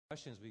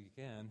Question as we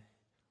begin,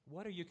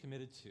 what are you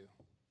committed to?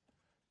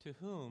 To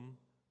whom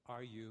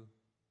are you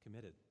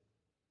committed?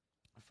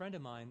 A friend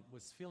of mine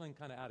was feeling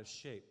kind of out of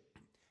shape,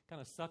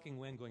 kind of sucking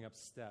wind going up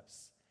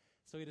steps.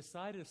 So he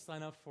decided to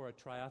sign up for a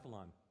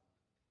triathlon.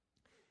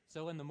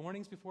 So in the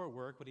mornings before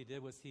work, what he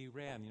did was he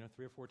ran,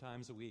 3 or 4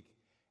 times a week.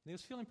 And he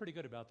was feeling pretty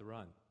good about the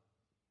run.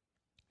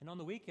 And on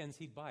the weekends,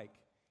 he'd bike,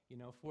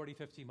 40,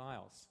 50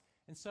 miles.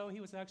 And so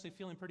he was actually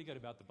feeling pretty good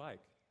about the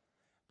bike.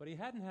 But he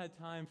hadn't had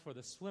time for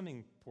the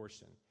swimming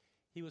portion.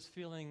 He was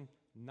feeling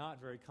not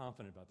very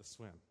confident about the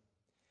swim.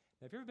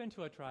 Now, if you've ever been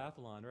to a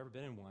triathlon or ever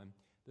been in one,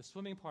 the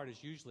swimming part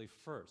is usually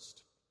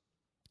first.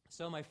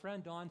 So my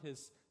friend donned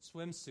his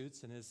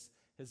swimsuits and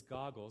his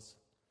goggles,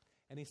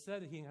 and he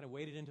said that he kind of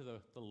waded into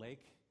the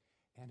lake,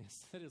 and he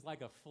said it was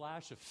like a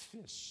flash of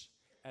fish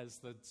as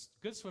the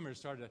good swimmers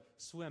started to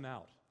swim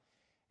out.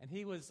 And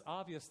he was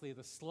obviously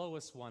the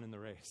slowest one in the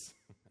race.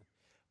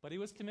 But he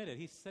was committed.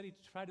 He said he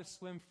tried to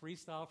swim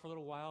freestyle for a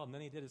little while, and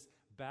then he did his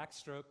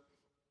backstroke.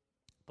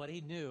 But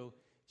he knew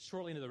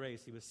shortly into the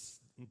race he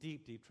was in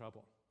deep, deep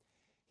trouble.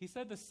 He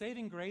said the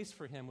saving grace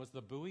for him was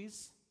the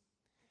buoys.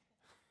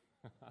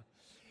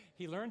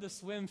 He learned to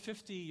swim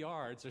 50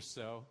 yards or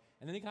so,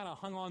 and then he kind of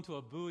hung on to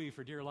a buoy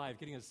for dear life,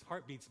 getting his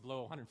heartbeats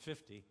below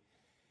 150.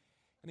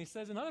 And he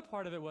says another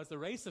part of it was the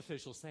race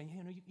officials saying,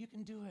 you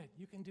can do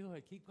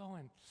it, keep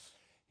going.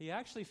 He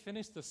actually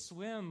finished the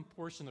swim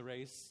portion of the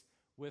race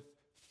with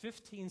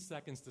 15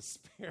 seconds to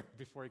spare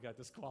before he got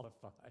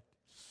disqualified.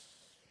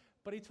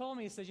 But he told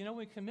me, he said, when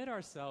we commit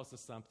ourselves to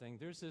something,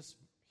 there's this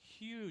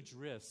huge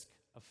risk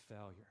of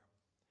failure.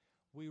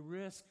 We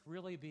risk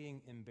really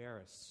being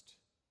embarrassed.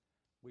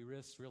 We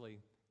risk really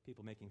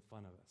people making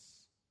fun of us.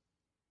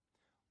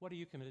 What are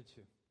you committed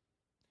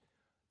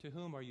to? To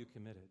whom are you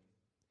committed?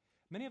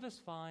 Many of us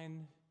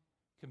find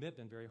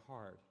commitment very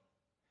hard.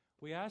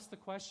 We ask the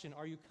question,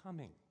 are you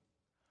coming?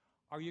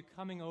 Are you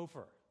coming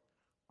over?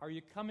 Are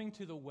you coming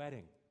to the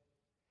wedding?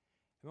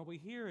 And what we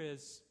hear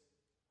is,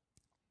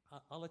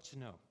 I'll let you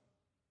know.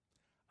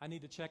 I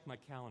need to check my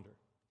calendar.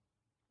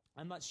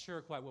 I'm not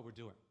sure quite what we're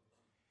doing.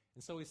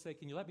 And so we say,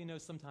 can you let me know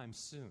sometime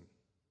soon?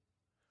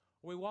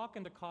 Or we walk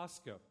into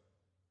Costco,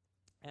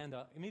 and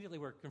immediately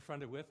we're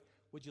confronted with,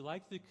 would you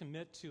like to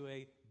commit to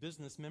a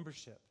business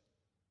membership?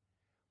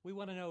 We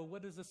want to know,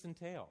 what does this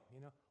entail?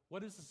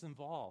 What does this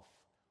involve?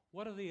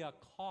 What are the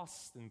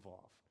costs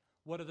involved?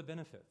 What are the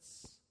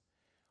benefits?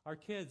 Our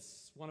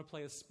kids want to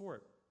play a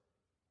sport,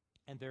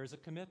 and there's a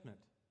commitment.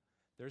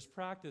 There's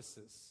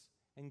practices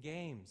and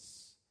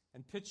games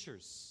and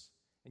pictures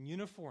and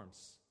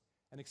uniforms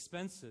and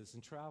expenses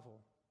and travel.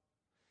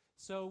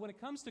 So when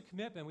it comes to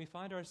commitment, we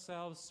find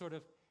ourselves sort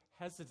of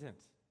hesitant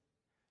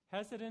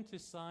to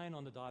sign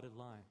on the dotted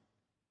line.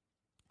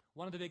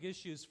 One of the big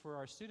issues for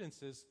our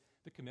students is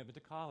the commitment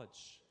to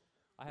college.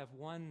 I have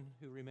one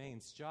who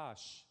remains,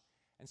 Josh,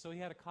 and so he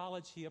had a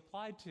college he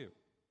applied to.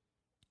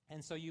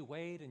 And so you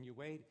wait and you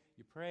wait,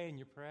 you pray and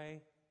you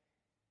pray.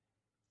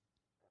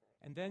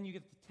 And then you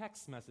get the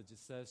text message that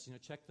says,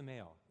 check the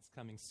mail, it's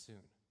coming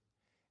soon.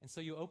 And so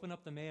you open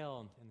up the mail,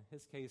 and in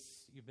his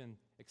case, you've been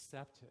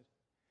accepted.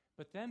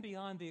 But then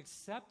beyond the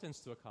acceptance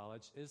to a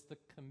college is the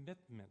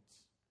commitment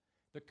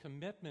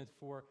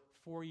for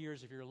 4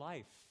 years of your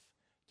life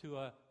to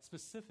a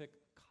specific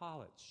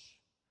college.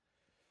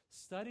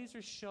 Studies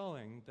are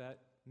showing that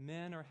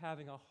men are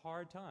having a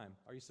hard time,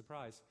 are you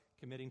surprised,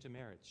 committing to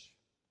marriage.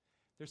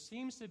 There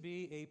seems to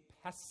be a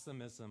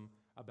pessimism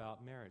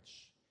about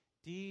marriage,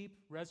 deep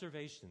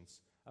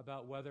reservations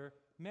about whether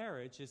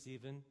marriage is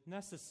even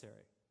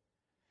necessary.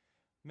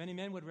 Many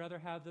men would rather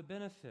have the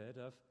benefit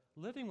of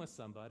living with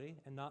somebody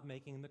and not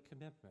making the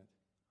commitment.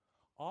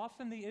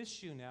 Often the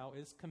issue now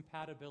is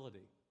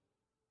compatibility.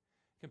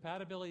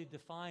 Compatibility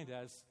defined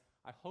as,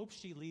 I hope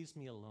she leaves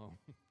me alone,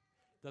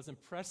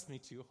 doesn't press me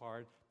too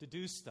hard to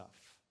do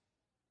stuff.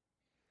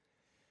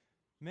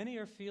 Many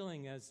are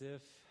feeling as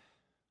if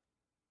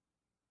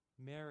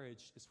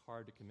marriage is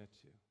hard to commit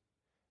to.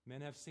 Men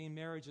have seen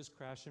marriages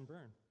crash and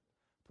burn.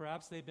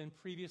 Perhaps they've been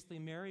previously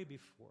married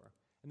before,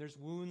 and there's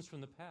wounds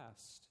from the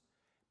past.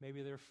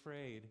 Maybe they're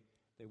afraid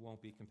they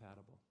won't be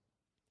compatible.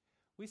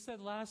 We said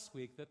last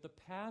week that the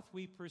path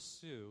we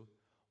pursue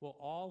will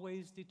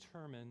always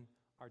determine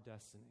our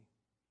destiny.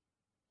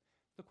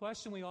 The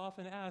question we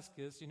often ask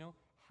is,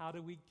 how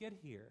do we get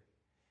here?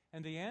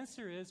 And the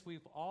answer is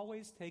we've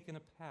always taken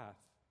a path.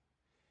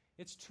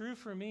 It's true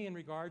for me in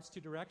regards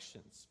to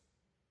directions.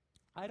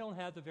 I don't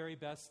have the very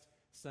best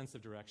sense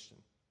of direction.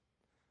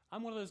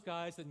 I'm one of those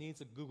guys that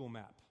needs a Google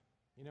map.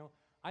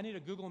 I need a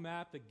Google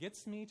map that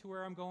gets me to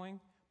where I'm going,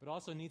 but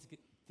also needs to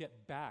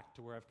get back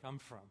to where I've come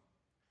from.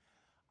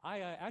 I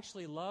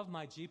actually love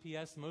my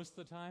GPS most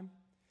of the time,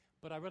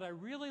 but what I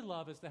really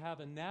love is to have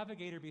a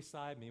navigator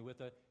beside me with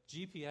a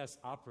GPS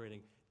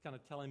operating, kind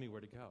of telling me where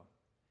to go.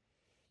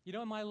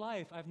 In my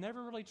life, I've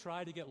never really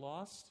tried to get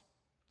lost,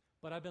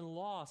 but I've been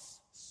lost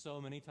so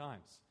many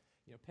times.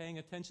 Paying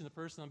attention to the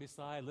person I'm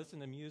beside,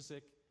 listening to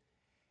music.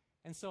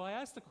 And so I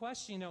asked the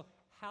question,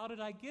 how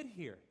did I get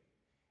here?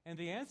 And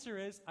the answer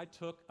is, I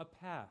took a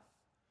path.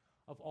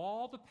 Of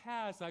all the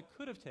paths I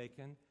could have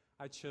taken,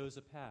 I chose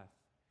a path.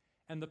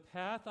 And the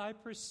path I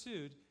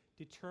pursued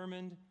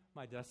determined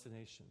my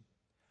destination.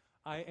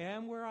 I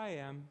am where I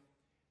am,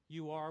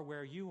 you are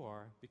where you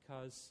are,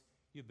 because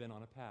you've been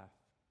on a path.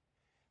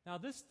 Now,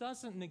 this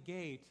doesn't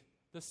negate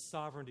the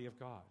sovereignty of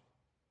God,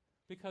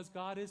 because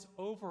God is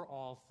over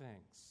all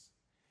things.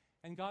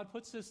 And God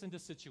puts us into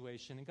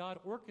situation, and God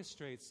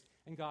orchestrates,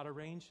 and God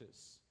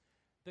arranges.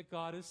 That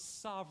God is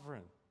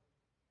sovereign.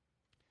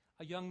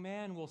 A young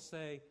man will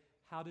say,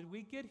 how did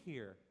we get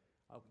here?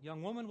 A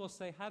young woman will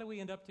say, how do we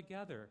end up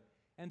together?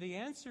 And the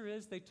answer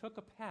is they took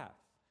a path.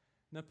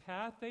 And the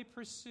path they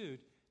pursued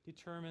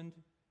determined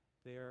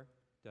their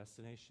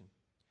destination.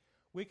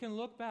 We can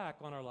look back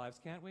on our lives,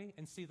 can't we,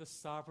 and see the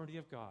sovereignty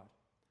of God,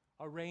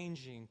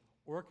 arranging,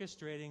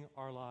 orchestrating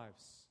our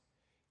lives.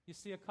 You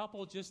see, a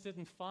couple just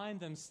didn't find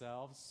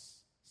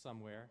themselves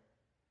somewhere.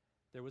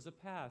 There was a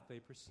path they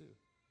pursued.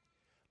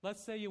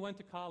 Let's say you went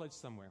to college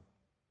somewhere,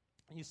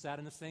 and you sat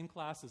in the same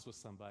classes with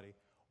somebody,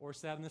 or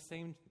sat in the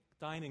same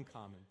dining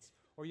commons,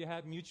 or you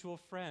had mutual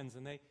friends,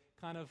 and they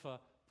kind of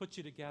put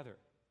you together.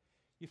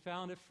 You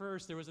found at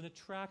first there was an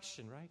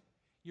attraction, right?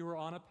 You were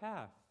on a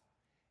path,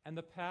 and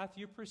the path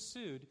you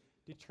pursued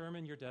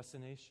determined your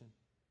destination.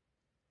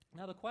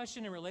 Now, the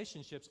question in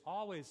relationships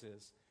always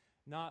is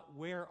not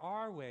where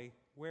are we,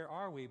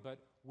 but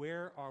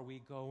where are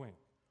we going?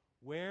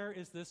 Where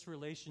is this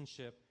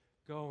relationship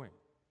going?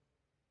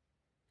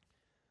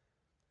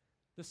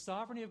 The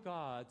sovereignty of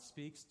God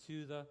speaks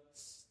to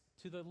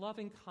the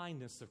loving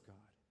kindness of God.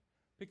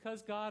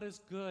 Because God is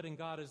good and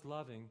God is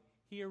loving,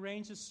 He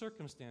arranges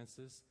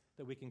circumstances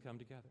that we can come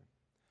together.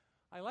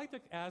 I like to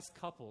ask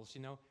couples,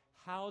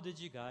 how did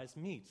you guys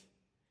meet?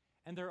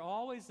 And there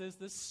always is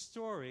this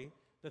story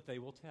that they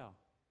will tell.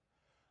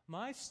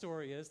 My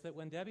story is that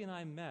when Debbie and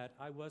I met,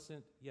 I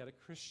wasn't yet a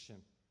Christian,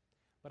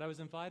 but I was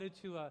invited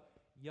to a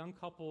young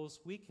couples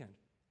weekend,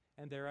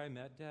 and there I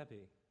met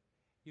Debbie.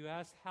 You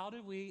ask, how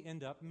did we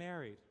end up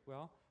married?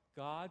 Well,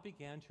 God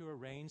began to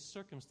arrange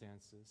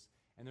circumstances,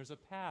 and there's a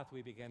path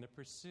we began to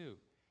pursue,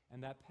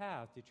 and that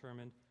path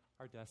determined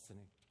our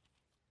destiny.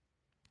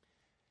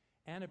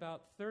 And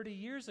about 30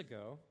 years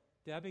ago,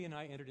 Debbie and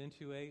I entered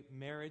into a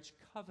marriage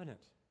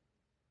covenant.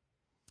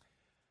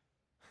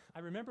 I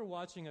remember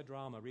watching a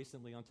drama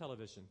recently on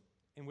television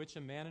in which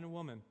a man and a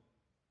woman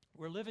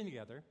were living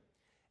together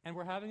and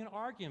were having an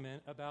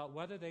argument about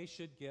whether they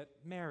should get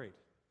married.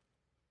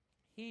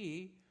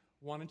 He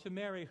wanted to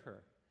marry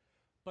her,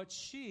 but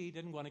she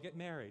didn't want to get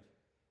married.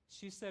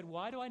 She said,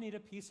 why do I need a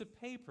piece of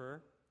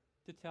paper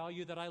to tell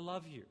you that I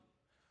love you?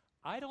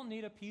 I don't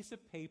need a piece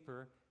of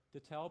paper to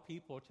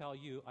tell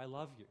you I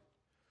love you.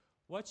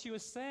 What she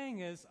was saying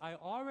is, I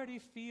already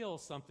feel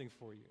something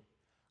for you.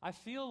 I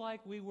feel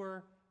like we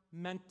were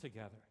meant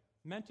together,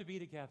 meant to be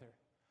together.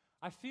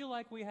 I feel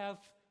like we have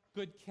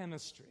good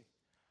chemistry.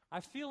 I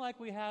feel like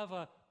we have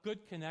a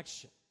good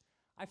connection.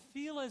 I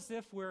feel as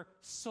if we're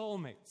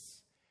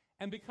soulmates.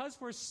 And because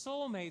we're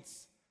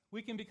soulmates,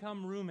 we can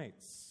become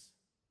roommates.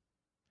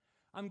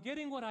 I'm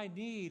getting what I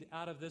need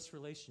out of this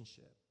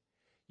relationship.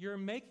 You're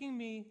making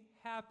me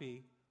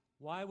happy.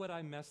 Why would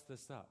I mess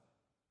this up?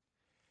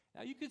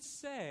 Now, you could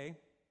say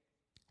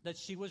that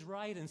she was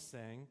right in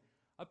saying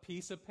a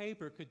piece of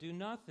paper could do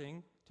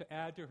nothing to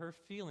add to her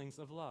feelings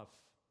of love.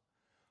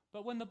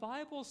 But when the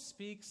Bible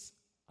speaks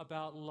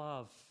about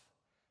love,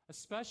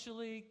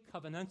 especially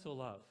covenantal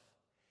love,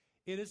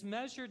 it is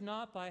measured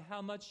not by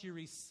how much you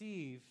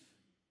receive,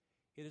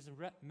 it is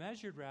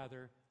measured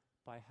rather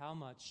by how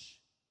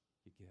much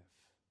you give.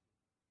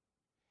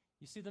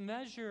 You see, the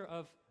measure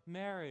of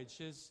marriage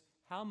is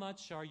how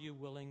much are you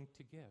willing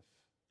to give?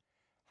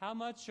 How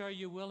much are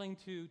you willing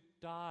to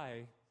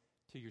die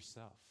to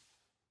yourself?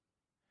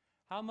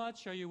 How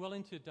much are you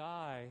willing to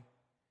die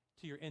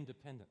to your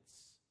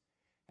independence?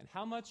 And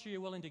how much are you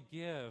willing to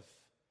give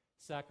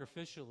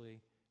sacrificially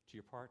to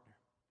your partner?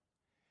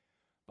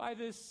 By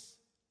this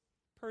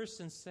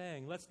person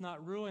saying, let's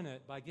not ruin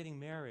it by getting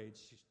married,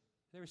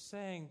 they're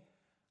saying,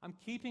 I'm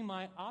keeping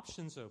my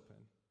options open.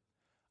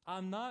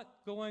 I'm not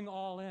going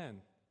all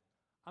in.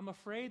 I'm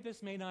afraid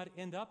this may not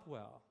end up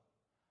well.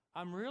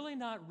 I'm really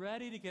not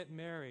ready to get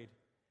married.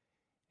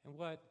 And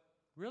what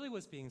really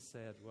was being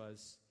said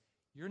was,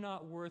 you're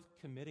not worth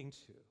committing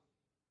to.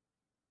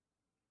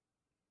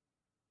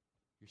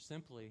 You're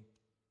simply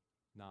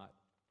not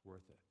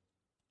worth it.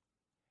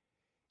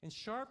 In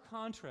sharp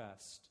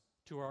contrast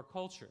to our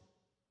culture,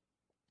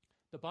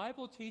 the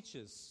Bible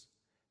teaches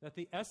that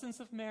the essence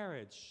of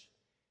marriage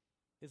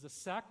is a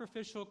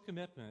sacrificial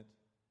commitment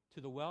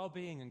to the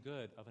well-being and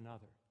good of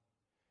another.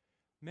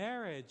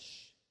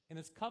 Marriage, in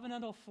its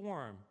covenantal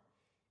form,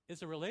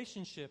 is a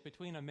relationship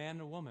between a man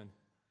and a woman.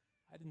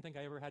 I didn't think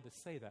I ever had to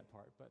say that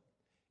part, but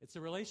it's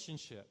a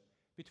relationship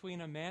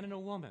between a man and a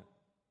woman,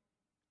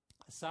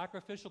 a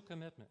sacrificial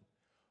commitment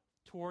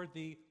toward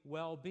the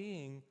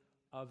well-being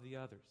of the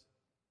others.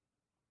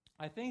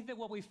 I think that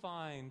what we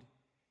find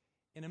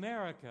in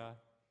America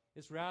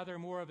is rather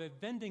more of a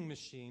vending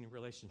machine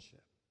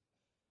relationship.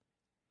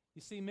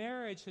 You see,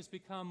 marriage has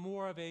become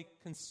more of a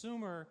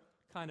consumer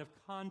kind of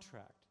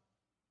contract.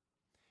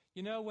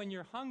 You know, when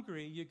you're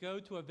hungry, you go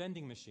to a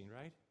vending machine,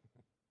 right?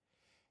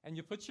 And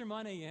you put your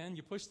money in,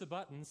 you push the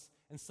buttons,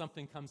 and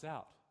something comes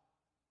out.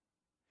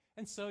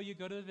 And so you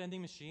go to the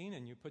vending machine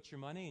and you put your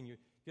money and you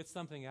get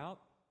something out.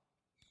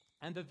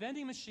 And the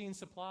vending machine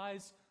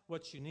supplies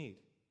what you need.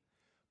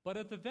 But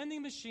if the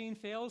vending machine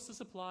fails to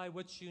supply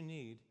what you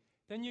need,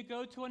 then you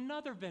go to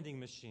another vending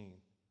machine,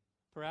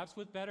 perhaps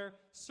with better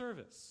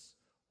service,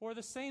 or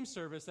the same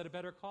service at a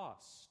better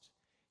cost.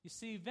 You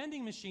see,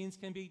 vending machines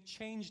can be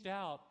changed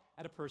out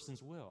at a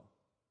person's will.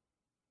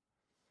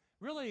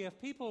 Really, if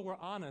people were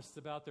honest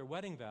about their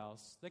wedding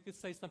vows, they could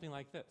say something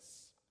like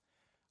this: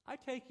 I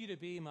take you to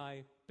be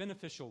my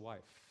beneficial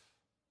wife,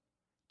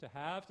 to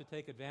have, to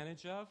take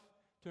advantage of,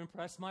 to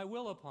impress my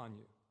will upon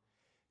you.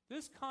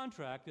 This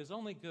contract is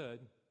only good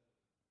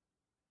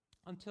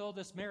until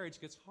this marriage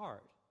gets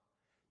hard.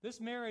 This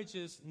marriage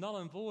is null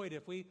and void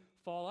if we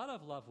fall out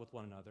of love with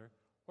one another,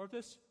 or if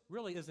this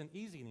really isn't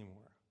easy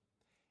anymore.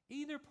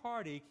 Either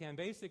party can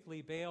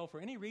basically bail for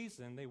any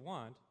reason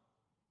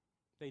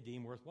they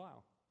deem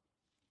worthwhile.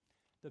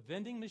 The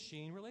vending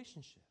machine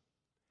relationship.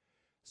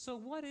 So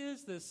what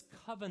is this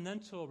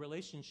covenantal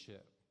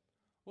relationship?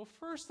 Well,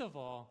 first of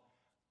all,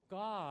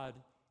 God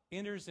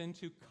enters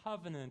into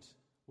covenant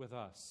with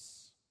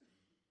us.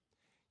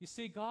 You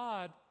see,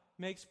 God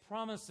makes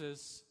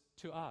promises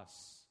to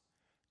us.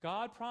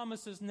 God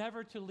promises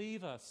never to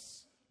leave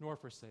us nor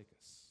forsake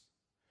us.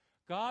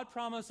 God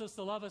promises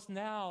to love us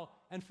now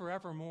and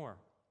forevermore.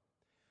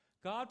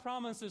 God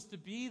promises to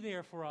be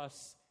there for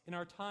us in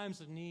our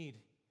times of need,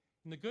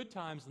 in the good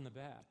times and the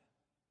bad.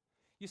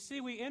 You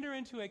see, we enter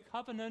into a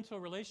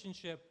covenantal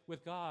relationship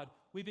with God.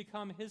 We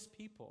become His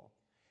people.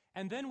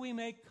 And then we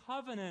make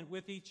covenant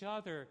with each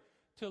other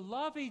to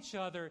love each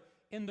other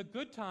in the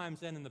good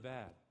times and in the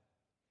bad,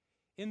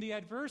 in the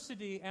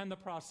adversity and the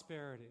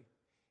prosperity,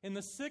 in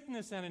the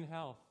sickness and in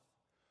health.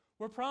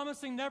 We're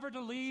promising never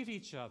to leave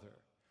each other.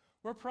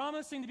 We're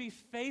promising to be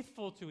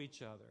faithful to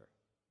each other.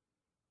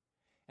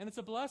 And it's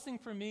a blessing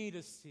for me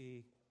to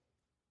see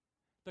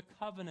the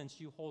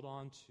covenants you hold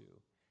on to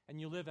and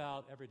you live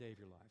out every day of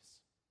your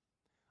lives.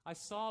 I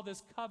saw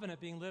this covenant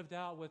being lived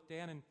out with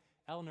Dan and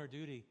Eleanor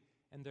Duty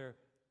and their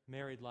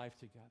married life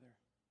together.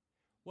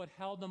 What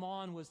held them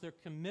on was their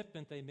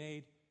commitment they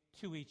made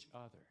to each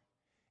other.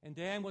 And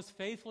Dan was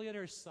faithfully at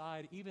her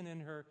side even in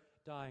her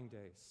dying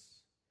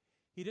days.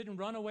 He didn't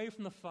run away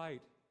from the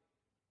fight.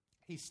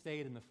 He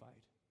stayed in the fight.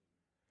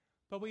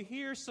 But we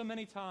hear so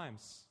many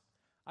times,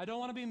 I don't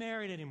want to be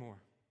married anymore.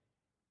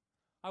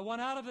 I want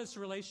out of this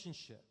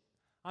relationship.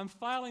 I'm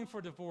filing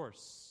for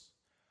divorce.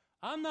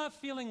 I'm not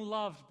feeling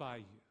loved by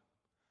you.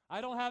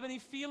 I don't have any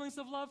feelings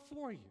of love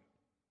for you.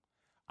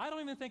 I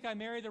don't even think I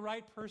married the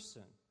right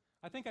person.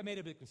 I think I made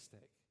a big mistake.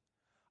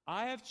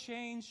 I have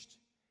changed,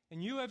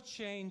 and you have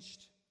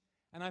changed,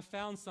 and I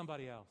found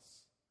somebody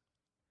else.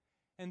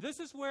 And this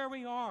is where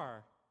we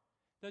are.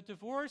 That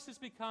divorce has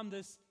become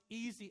this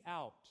easy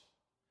out.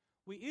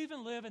 We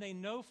even live in a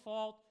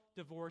no-fault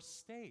divorce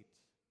state.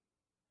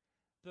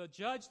 The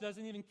judge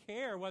doesn't even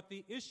care what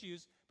the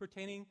issues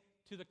pertaining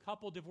to the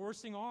couple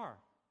divorcing are.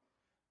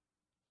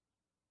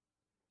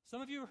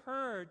 Some of you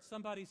heard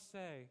somebody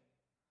say,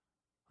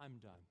 I'm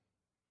done.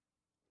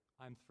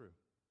 I'm through.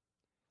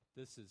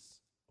 This is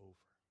over.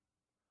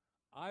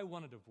 I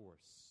want a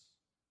divorce.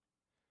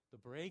 The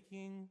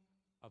breaking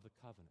of the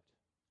covenant.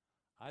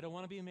 I don't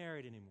want to be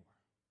married anymore.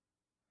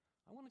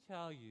 I want to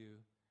tell you,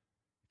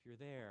 if you're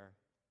there,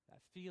 that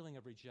feeling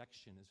of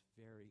rejection is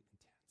very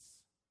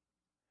intense.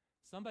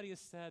 Somebody has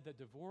said that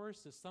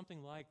divorce is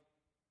something like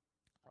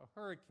a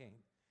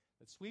hurricane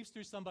that sweeps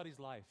through somebody's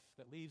life,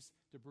 that leaves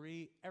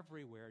debris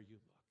everywhere you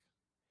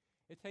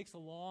look. It takes a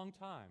long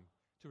time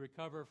to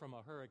recover from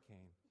a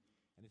hurricane,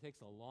 and it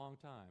takes a long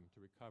time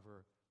to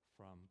recover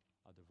from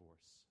a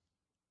divorce.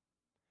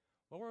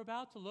 What we're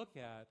about to look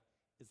at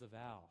is a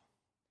vow.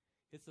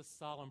 It's a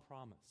solemn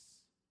promise.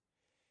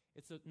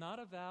 It's not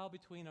a vow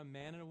between a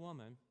man and a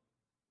woman,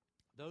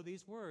 though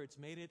these words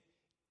made it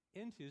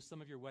into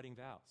some of your wedding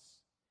vows.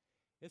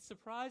 It's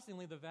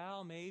surprisingly the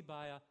vow made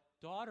by a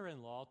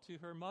daughter-in-law to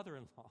her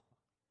mother-in-law.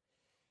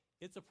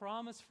 It's a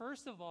promise,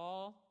 first of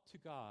all, to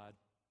God,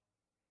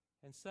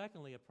 and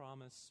secondly, a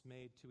promise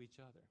made to each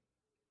other.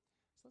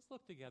 So let's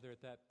look together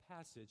at that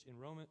passage in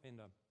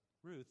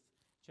Ruth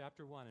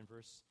chapter 1 and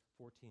verse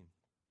 14.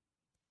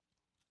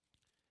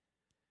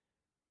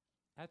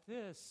 At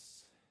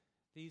this,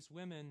 these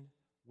women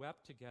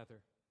wept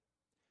together.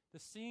 The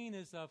scene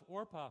is of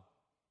Orpah,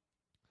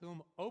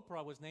 whom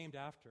Oprah was named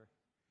after,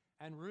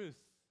 and Ruth,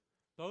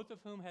 both of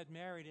whom had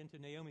married into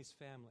Naomi's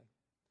family.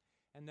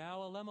 And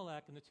now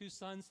Elimelech and the two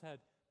sons had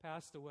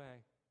passed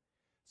away.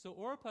 So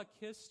Orpah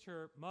kissed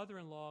her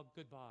mother-in-law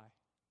goodbye.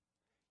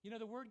 You know,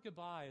 the word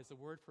goodbye is the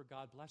word for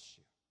God bless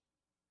you.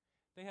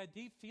 They had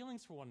deep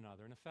feelings for one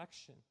another and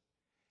affection.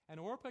 And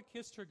Orpah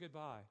kissed her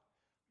goodbye,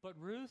 but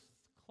Ruth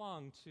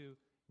clung to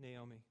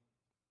Naomi.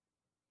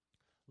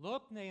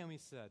 Look, Naomi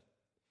said,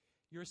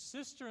 your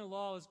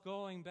sister-in-law is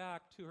going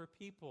back to her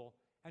people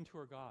and to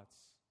her gods.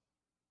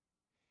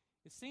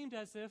 It seemed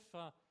as if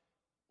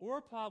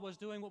Orpah was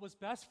doing what was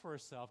best for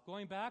herself,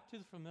 going back to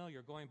the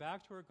familiar, going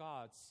back to her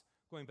gods,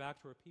 going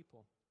back to her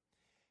people.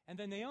 And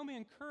then Naomi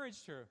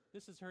encouraged her,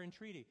 this is her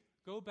entreaty,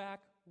 go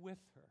back with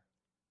her.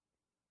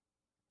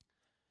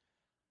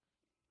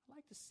 I'd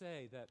like to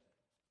say that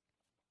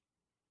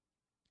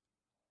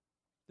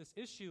this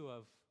issue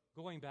of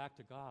going back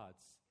to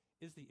gods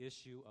is the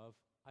issue of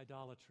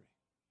idolatry.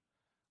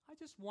 I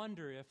just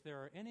wonder if there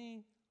are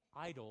any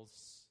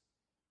idols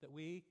that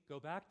we go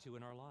back to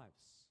in our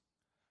lives.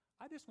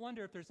 I just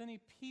wonder if there's any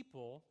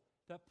people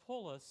that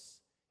pull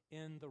us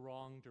in the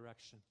wrong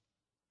direction.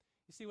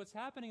 You see, what's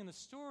happening in the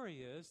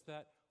story is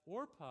that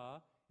Orpah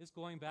is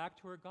going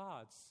back to her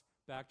gods,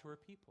 back to her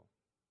people.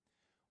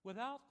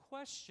 Without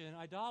question,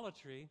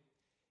 idolatry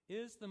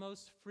is the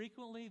most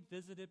frequently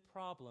visited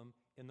problem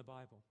in the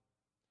Bible.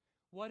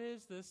 What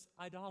is this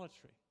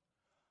idolatry?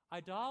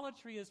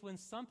 Idolatry is when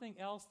something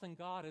else than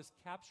God has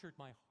captured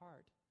my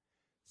heart.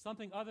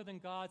 Something other than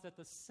God's at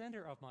the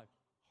center of my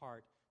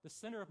heart, the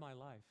center of my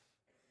life.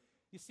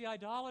 You see,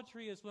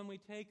 idolatry is when we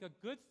take a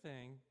good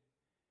thing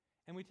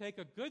and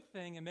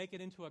make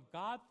it into a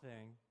God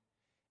thing,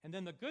 and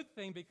then the good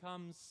thing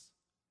becomes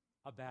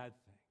a bad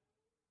thing.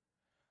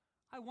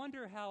 I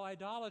wonder how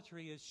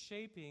idolatry is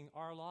shaping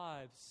our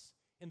lives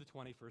in the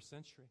 21st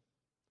century.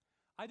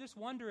 I just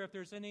wonder if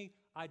there's any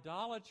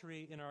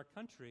idolatry in our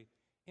country,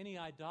 any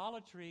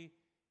idolatry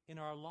in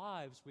our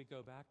lives we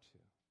go back to.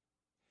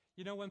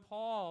 You know, when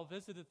Paul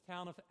visited the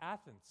town of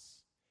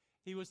Athens,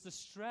 he was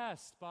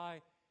distressed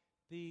by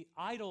the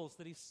idols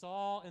that he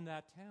saw in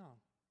that town.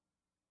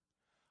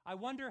 I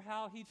wonder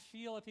how he'd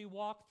feel if he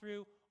walked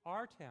through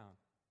our town.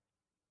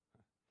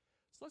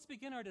 So let's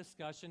begin our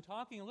discussion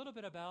talking a little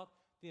bit about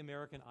the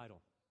American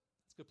Idol.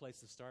 That's a good place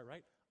to start,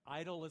 right?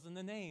 Idol is in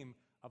the name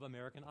of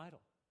American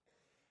Idol.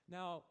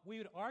 Now, we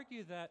would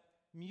argue that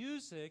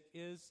music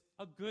is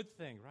a good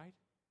thing, right?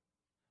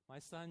 My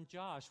son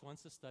Josh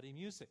wants to study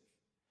music.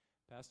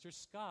 Pastor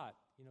Scott,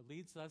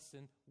 leads us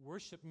in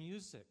worship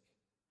music.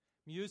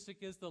 Music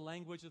is the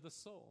language of the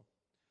soul.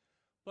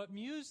 But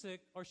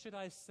music, or should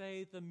I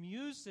say the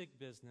music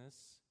business,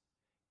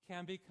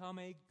 can become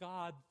a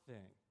God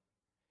thing.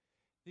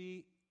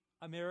 The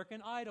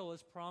American Idol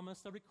is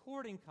promised a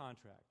recording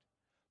contract,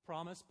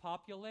 promised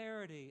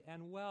popularity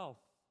and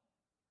wealth.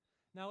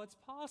 Now, it's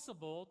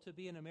possible to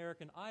be an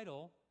American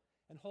Idol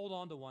and hold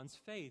on to one's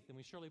faith, and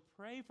we surely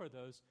pray for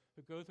those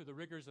who go through the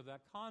rigors of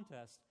that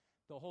contest.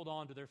 They'll hold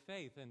on to their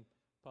faith and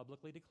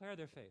publicly declare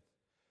their faith.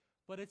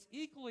 But it's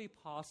equally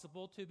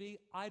possible to be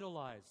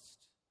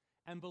idolized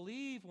and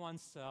believe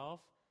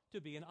oneself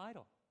to be an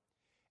idol.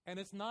 And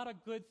it's not a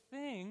good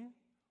thing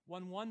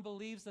when one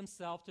believes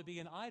themselves to be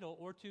an idol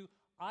or to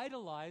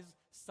idolize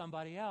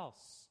somebody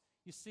else.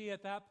 You see,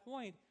 at that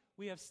point,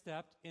 we have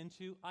stepped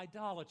into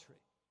idolatry.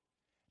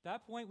 At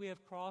that point, we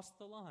have crossed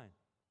the line.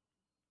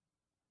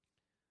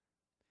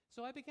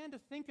 So I began to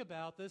think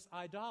about this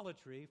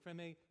idolatry from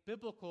a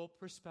biblical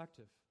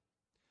perspective.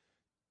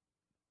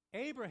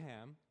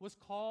 Abraham was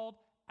called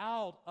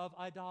out of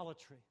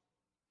idolatry.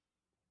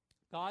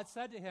 God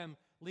said to him,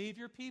 leave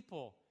your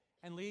people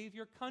and leave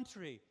your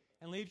country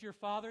and leave your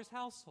father's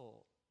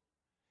household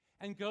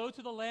and go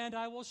to the land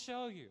I will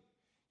show you.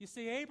 You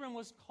see, Abram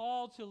was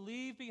called to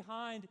leave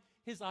behind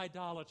his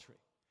idolatry.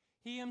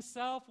 He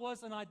himself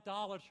was an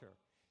idolater.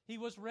 He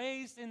was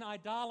raised in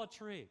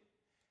idolatry.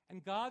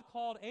 And God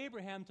called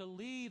Abraham to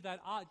leave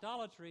that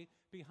idolatry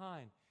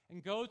behind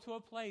and go to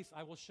a place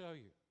I will show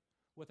you,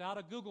 without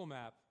a Google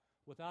map,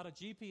 without a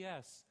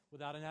GPS,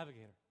 without a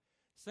navigator.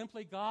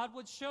 Simply, God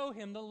would show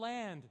him the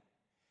land.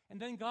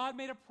 And then God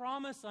made a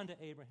promise unto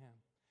Abraham.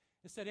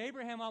 He said,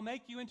 Abraham, I'll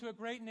make you into a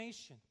great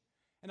nation,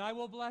 and I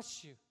will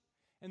bless you.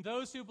 And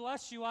those who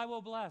bless you, I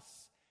will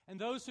bless. And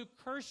those who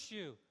curse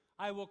you,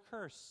 I will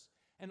curse.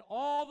 And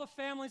all the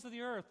families of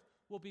the earth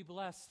will be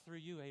blessed through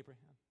you, Abraham.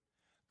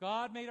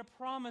 God made a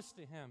promise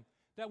to him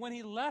that when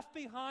he left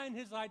behind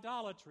his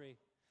idolatry,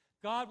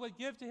 God would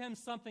give to him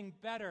something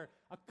better,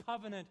 a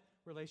covenant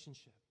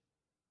relationship.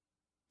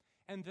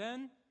 And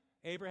then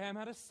Abraham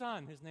had a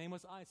son. His name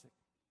was Isaac.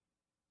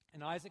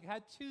 And Isaac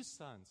had two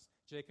sons,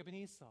 Jacob and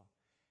Esau.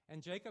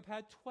 And Jacob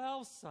had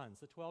 12 sons,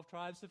 the 12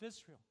 tribes of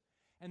Israel.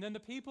 And then the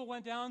people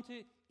went down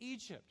to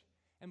Egypt.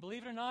 And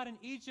believe it or not, in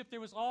Egypt there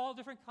was all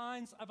different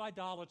kinds of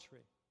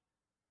idolatry.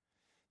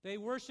 They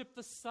worshiped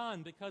the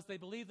sun because they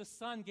believed the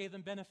sun gave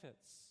them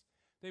benefits.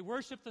 They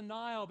worshiped the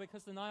Nile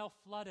because the Nile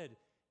flooded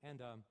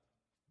and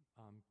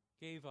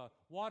gave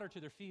water to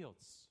their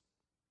fields.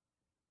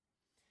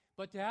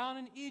 But down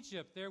in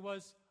Egypt, there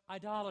was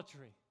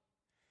idolatry.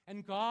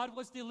 And God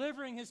was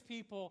delivering his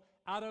people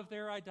out of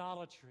their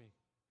idolatry.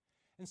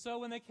 And so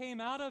when they came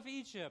out of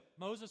Egypt,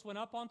 Moses went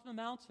up onto the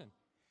mountain.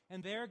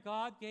 And there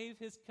God gave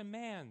his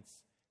commands,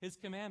 his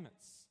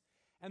commandments.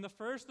 And the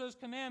first of those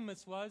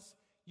commandments was,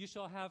 you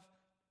shall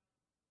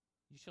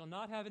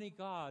not have any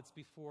gods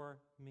before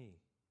me.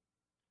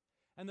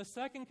 And the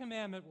second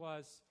commandment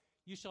was,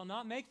 you shall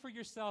not make for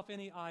yourself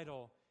any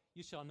idol.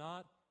 You shall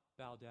not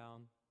bow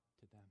down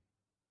to them.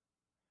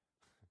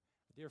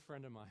 A dear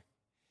friend of mine,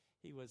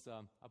 He was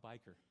a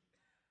biker.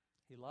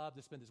 He loved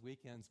to spend his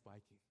weekends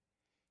biking.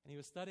 And he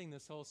was studying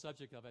this whole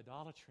subject of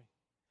idolatry.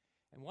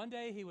 And one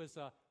day he was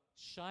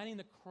shining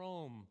the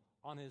chrome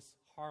on his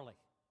Harley.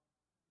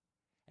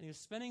 And he was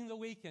spending the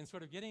weekend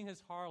sort of getting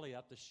his Harley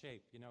up to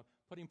shape,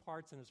 putting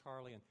parts in his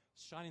Harley and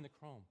shining the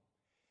chrome.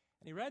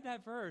 And he read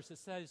that verse that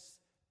says,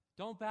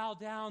 don't bow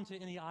down to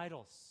any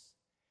idols.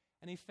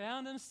 And he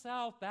found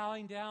himself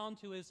bowing down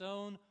to his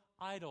own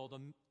idol, the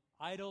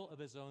idol of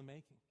his own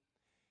making.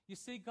 You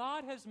see,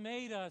 God has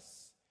made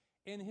us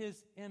in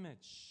his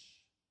image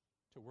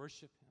to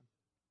worship him.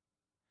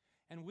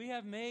 And we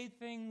have made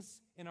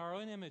things in our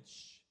own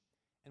image,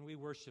 and we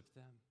worship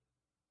them.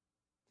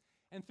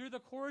 And through the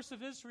course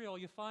of Israel,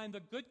 you find the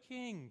good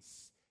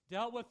kings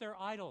dealt with their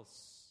idols,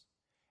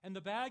 and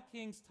the bad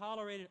kings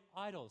tolerated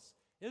idols.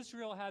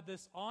 Israel had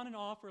this on and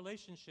off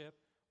relationship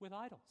with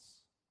idols.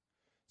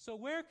 So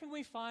where can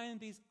we find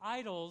these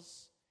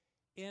idols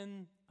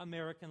in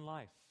American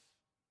life?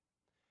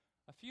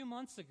 A few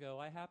months ago,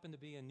 I happened to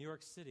be in New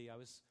York City. I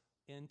was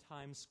in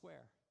Times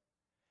Square.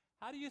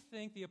 How do you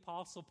think the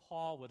Apostle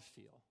Paul would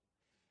feel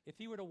if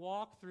he were to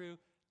walk through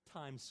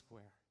Times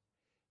Square?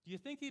 Do you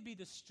think he'd be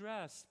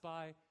distressed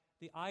by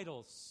the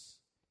idols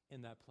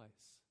in that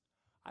place?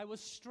 I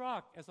was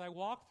struck as I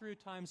walked through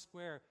Times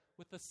Square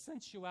with the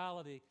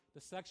sensuality,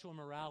 the sexual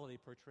morality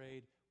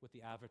portrayed with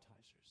the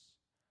advertisers.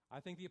 I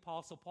think the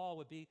Apostle Paul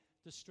would be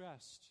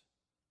distressed.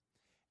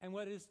 And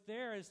what is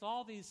there is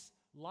all these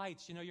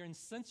lights. You're in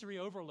sensory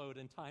overload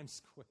in Times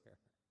Square.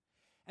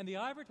 And the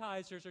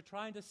advertisers are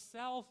trying to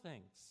sell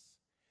things.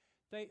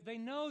 They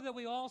know that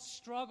we all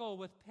struggle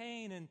with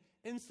pain and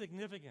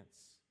insignificance.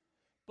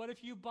 But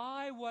if you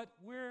buy what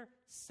we're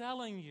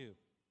selling you,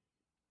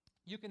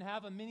 you can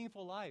have a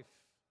meaningful life.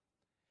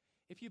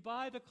 If you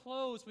buy the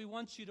clothes we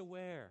want you to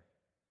wear,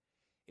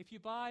 if you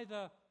buy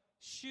the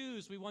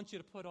shoes we want you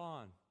to put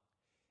on,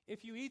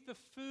 if you eat the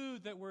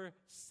food that we're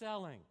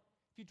selling,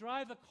 if you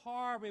drive the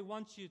car we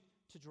want you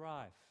to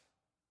drive,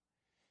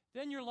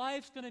 then your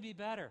life's going to be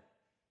better.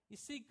 You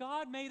see,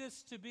 God made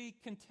us to be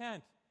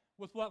content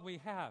with what we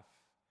have.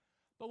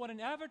 But what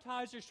an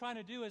advertiser is trying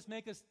to do is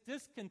make us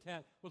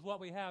discontent with what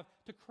we have,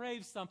 to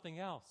crave something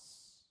else,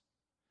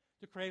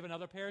 to crave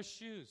another pair of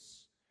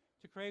shoes,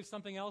 to crave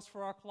something else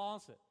for our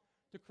closet,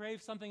 to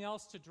crave something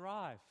else to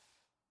drive.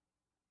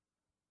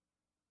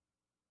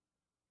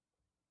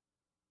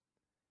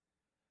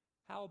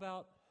 How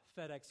about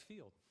FedEx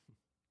Field?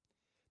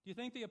 Do you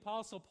think the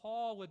Apostle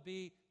Paul would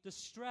be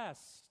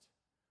distressed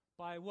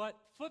by what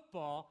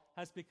football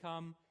has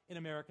become in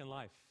American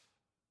life?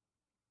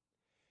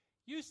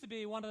 Used to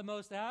be one of the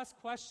most asked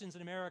questions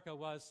in America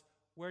was,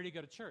 where do you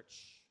go to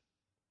church?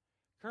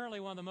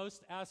 Currently, one of the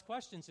most asked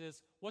questions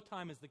is, what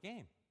time is the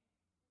game?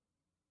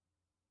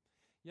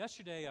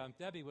 Yesterday,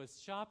 Debbie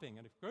was shopping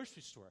at a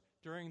grocery store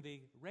during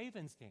the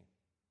Ravens game.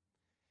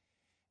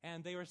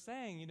 And they were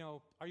saying,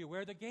 are you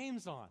aware the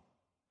game's on?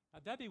 Now,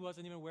 Debbie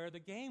wasn't even aware the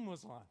game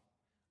was on.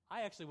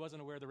 I actually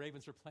wasn't aware the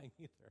Ravens were playing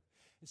either.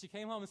 And she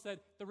came home and said,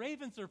 the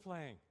Ravens are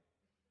playing.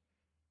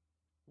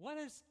 What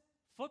has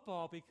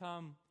football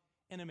become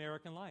in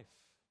American life?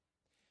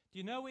 Do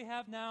you know we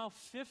have now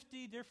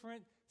 50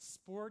 different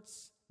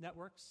sports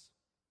networks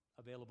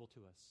available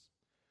to us?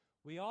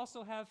 We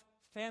also have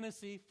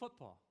fantasy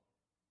football.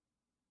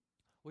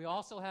 We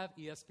also have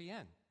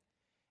ESPN.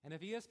 And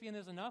if ESPN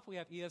is enough, we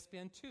have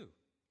ESPN2.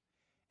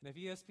 And if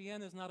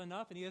ESPN is not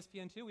enough, in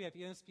ESPN2, we have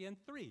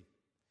ESPN3.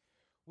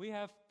 We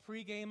have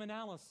pregame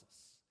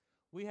analysis.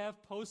 We have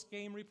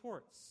postgame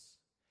reports.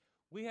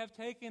 We have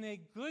taken a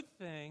good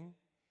thing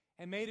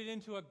and made it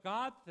into a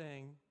God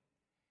thing,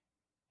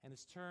 and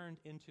it's turned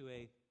into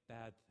a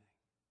bad thing.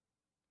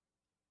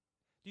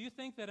 Do you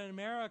think that in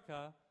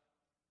America,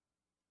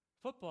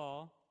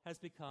 football has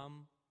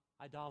become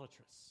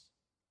idolatrous?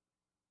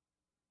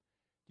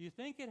 Do you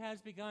think it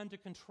has begun to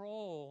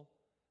control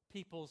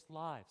people's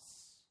lives,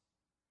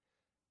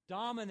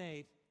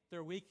 dominate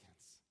their weekends?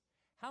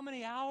 How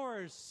many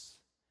hours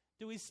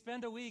do we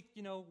spend a week,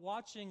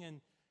 watching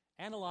and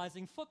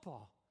analyzing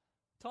football,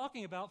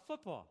 talking about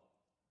football?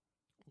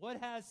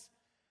 What has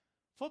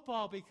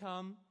football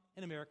become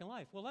in American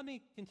life? Well, let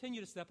me continue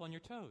to step on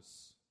your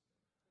toes.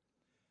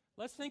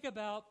 Let's think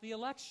about the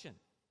election,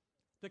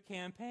 the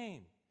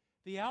campaign,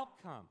 the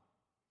outcome.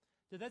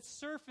 Did that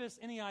surface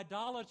any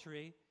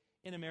idolatry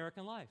in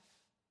American life?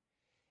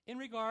 In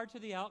regard to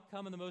the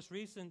outcome in the most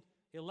recent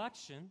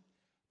election,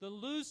 the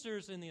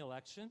losers in the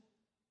election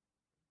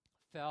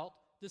felt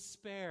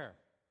despair,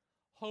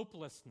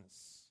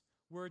 hopelessness.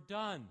 We're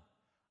done.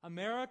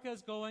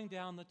 America's going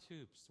down the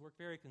tubes. We're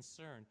very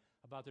concerned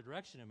about the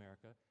direction of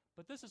America,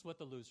 but this is what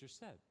the losers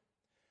said.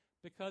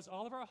 Because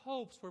all of our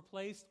hopes were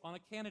placed on a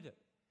candidate,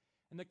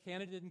 and the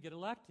candidate didn't get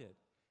elected.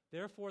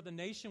 Therefore, the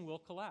nation will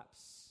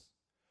collapse.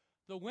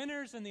 The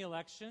winners in the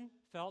election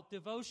felt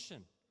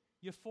devotion,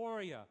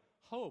 euphoria,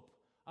 hope.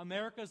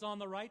 America's on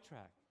the right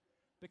track.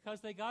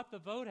 Because they got the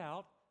vote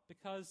out,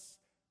 because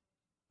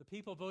the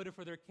people voted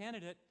for their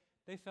candidate,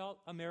 they felt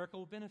America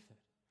will benefit.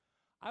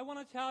 I want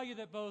to tell you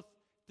that both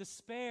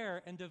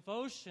despair and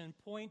devotion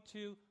point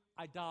to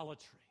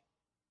idolatry.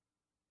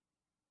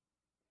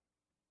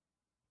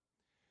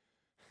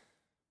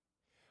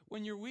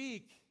 When your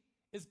week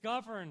is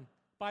governed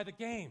by the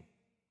game,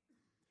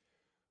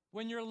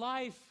 when your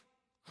life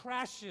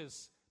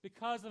crashes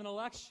because of an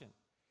election,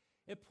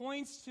 it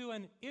points to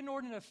an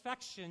inordinate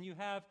affection you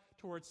have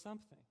towards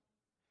something.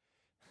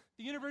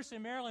 The University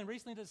of Maryland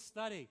recently did a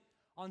study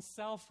on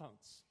cell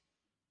phones.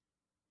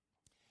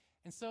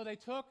 And so they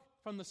took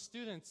from the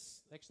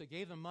students, they actually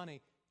gave them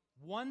money,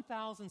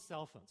 1,000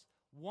 cell phones.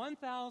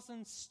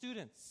 1,000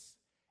 students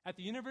at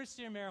the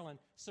University of Maryland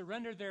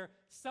surrendered their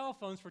cell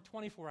phones for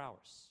 24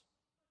 hours.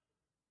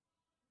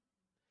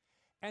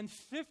 And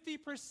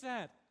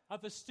 50%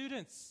 of the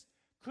students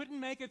couldn't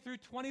make it through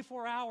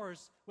 24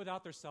 hours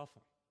without their cell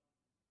phone.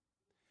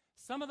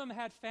 Some of them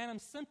had phantom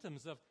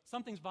symptoms of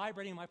something's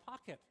vibrating in my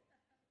pocket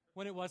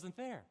when it wasn't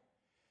there.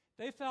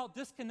 They felt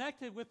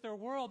disconnected with their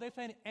world. They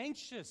felt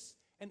anxious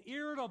and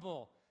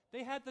irritable.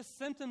 They had the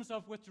symptoms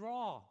of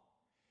withdrawal.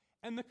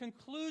 And the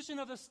conclusion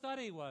of the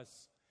study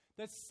was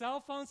that cell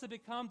phones had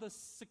become the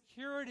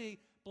security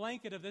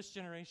blanket of this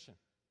generation.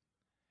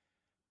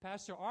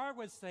 Pastor R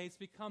would say it's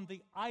become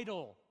the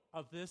idol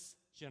of this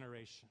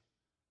generation.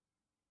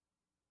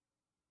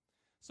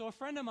 So a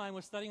friend of mine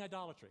was studying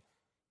idolatry.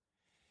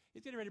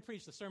 He's getting ready to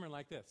preach a sermon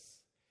like this.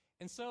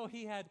 And so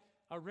he had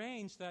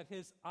arranged that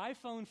his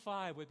iPhone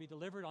 5 would be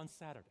delivered on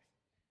Saturday.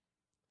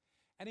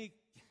 And he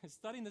is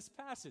studying this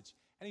passage,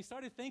 and he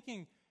started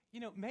thinking,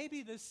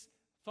 maybe this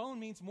phone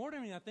means more to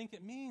me than I think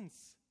it means.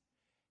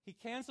 He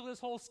canceled his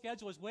whole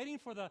schedule, was waiting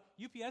for the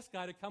UPS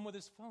guy to come with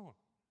his phone.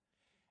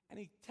 And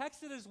he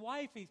texted his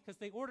wife, because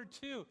they ordered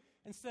two,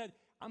 and said,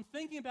 I'm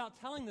thinking about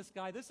telling this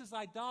guy, this is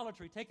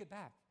idolatry, take it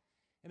back.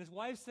 And his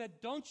wife said,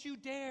 don't you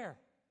dare.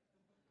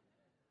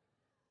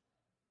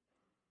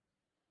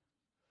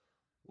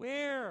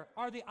 Where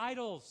are the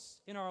idols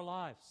in our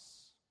lives?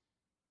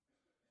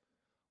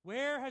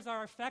 Where has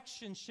our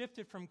affection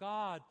shifted from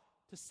God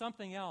to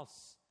something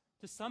else,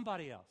 to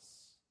somebody else?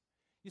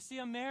 You see,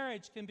 a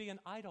marriage can be an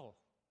idol.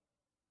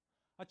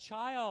 A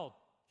child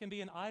can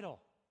be an idol.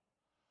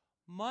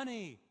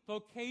 Money,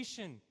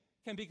 vocation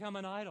can become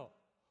an idol.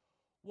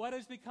 What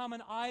has become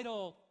an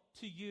idol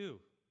to you?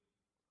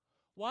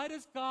 Why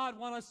does God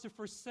want us to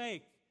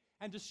forsake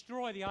and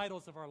destroy the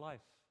idols of our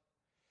life?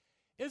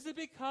 Is it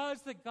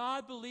because that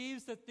God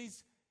believes that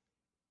these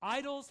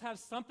idols have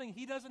something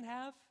He doesn't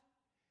have?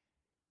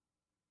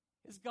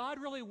 Is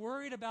God really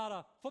worried about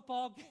a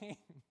football game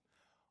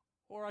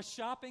or a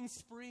shopping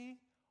spree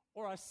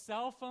or a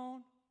cell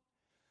phone?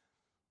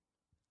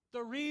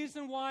 The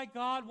reason why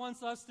God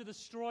wants us to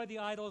destroy the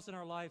idols in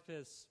our life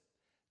is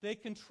they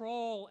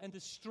control and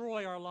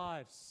destroy our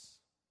lives.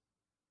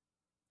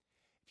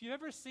 If you've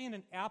ever seen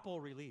an Apple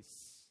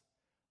release,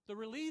 the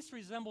release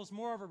resembles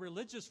more of a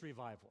religious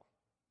revival.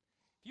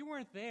 If you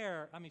weren't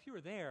there, if you were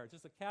there,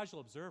 just a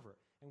casual observer,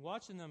 and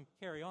watching them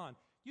carry on,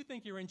 you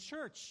think you're in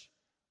church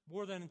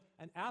more than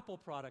an Apple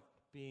product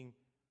being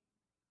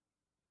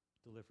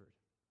delivered.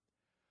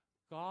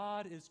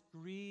 God is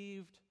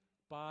grieved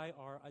by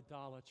our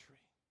idolatry.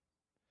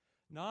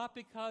 Not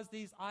because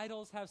these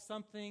idols have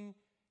something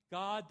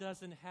God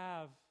doesn't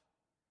have.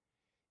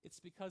 It's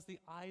because the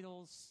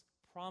idols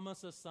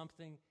promise us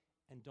something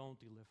and don't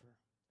deliver.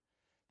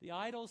 The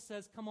idol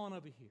says, come on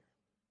over here.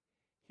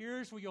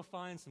 Here's where you'll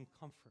find some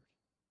comfort.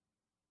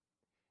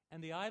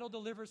 And the idol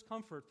delivers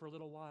comfort for a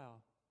little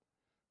while.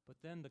 But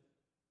then the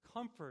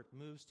comfort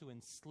moves to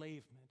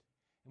enslavement.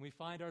 And we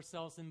find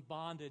ourselves in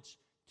bondage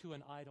to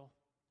an idol.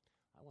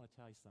 I want to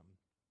tell you something.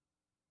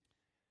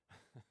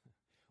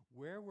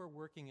 Where we're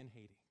working in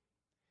Haiti,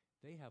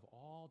 they have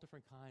all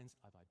different kinds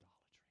of idolatry.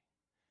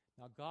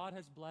 Now, God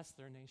has blessed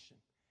their nation,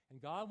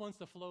 and God wants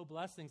to flow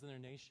blessings in their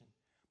nation.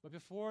 But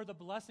before the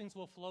blessings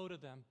will flow to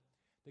them,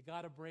 they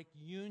got to break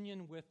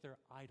union with their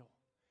idol.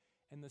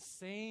 And the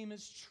same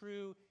is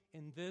true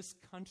in this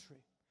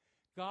country.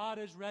 God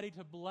is ready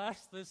to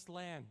bless this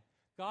land.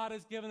 God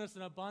has given us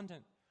an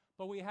abundance.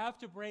 But we have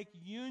to break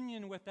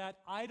union with that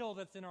idol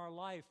that's in our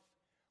life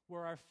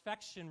where our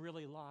affection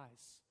really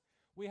lies.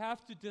 We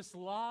have to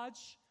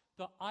dislodge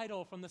the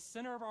idol from the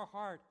center of our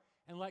heart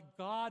and let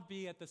God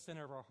be at the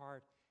center of our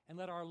heart and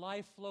let our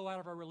life flow out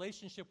of our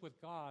relationship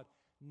with God,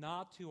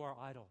 not to our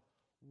idol.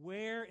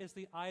 Where is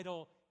the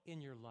idol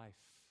in your life?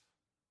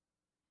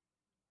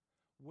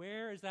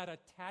 Where is that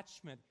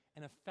attachment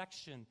and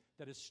affection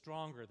that is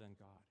stronger than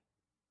God?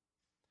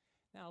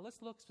 Now,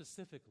 let's look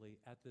specifically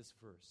at this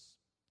verse,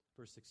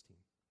 verse 16.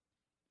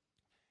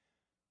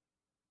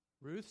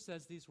 Ruth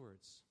says these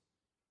words,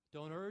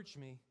 "Don't urge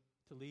me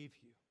to leave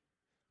you.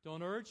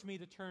 Don't urge me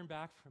to turn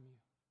back from you."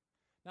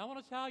 Now, I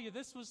want to tell you,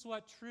 this was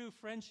what true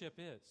friendship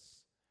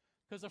is.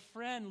 Because a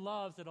friend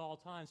loves at all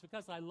times.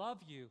 Because I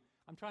love you,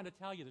 I'm trying to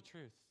tell you the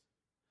truth.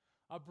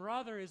 A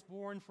brother is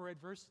born for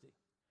adversity.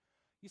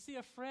 You see,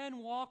 a friend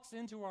walks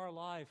into our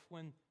life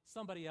when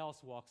somebody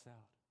else walks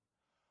out.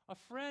 A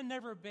friend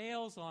never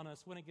bails on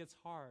us when it gets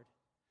hard.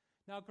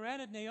 Now,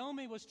 granted,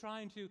 Naomi was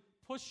trying to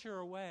push her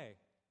away,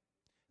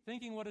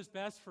 thinking what is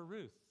best for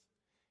Ruth.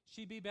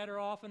 She'd be better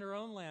off in her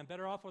own land,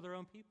 better off with her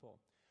own people.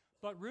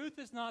 But Ruth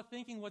is not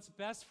thinking what's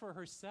best for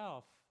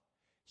herself.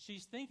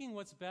 She's thinking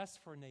what's best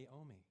for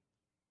Naomi.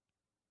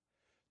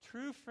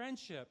 True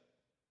friendship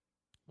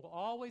will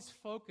always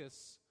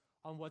focus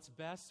on what's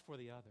best for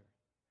the other.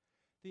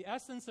 The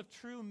essence of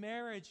true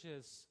marriage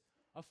is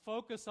a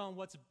focus on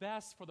what's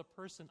best for the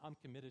person I'm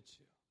committed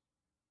to.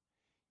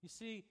 You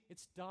see,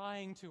 it's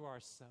dying to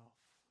ourself.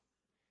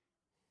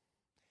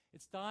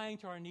 It's dying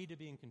to our need to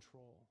be in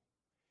control.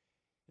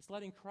 It's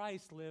letting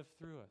Christ live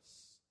through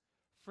us.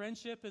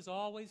 Friendship is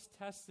always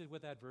tested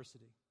with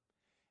adversity.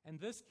 In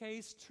this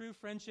case, true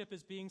friendship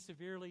is being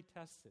severely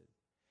tested.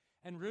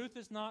 And Ruth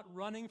is not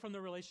running from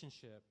the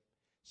relationship.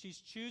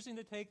 She's choosing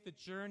to take the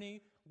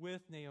journey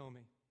with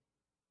Naomi.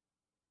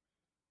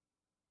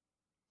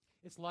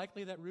 It's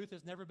likely that Ruth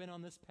has never been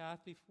on this path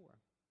before.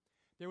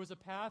 There was a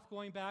path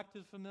going back to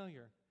the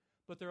familiar,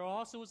 but there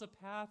also was a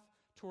path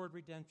toward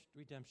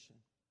redemption.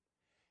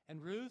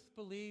 And Ruth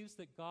believes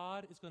that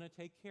God is going to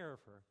take care of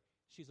her.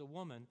 She's a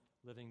woman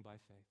living by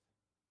faith.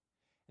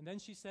 And then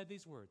she said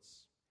these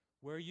words,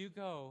 "Where you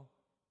go,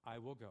 I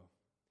will go.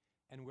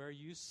 And where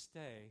you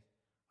stay,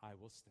 I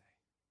will stay."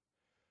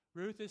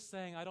 Ruth is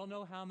saying, I don't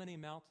know how many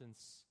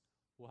mountains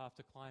we'll have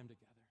to climb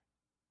together.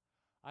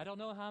 I don't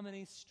know how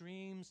many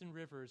streams and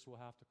rivers we'll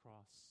have to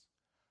cross.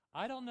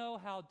 I don't know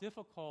how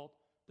difficult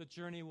the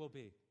journey will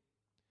be.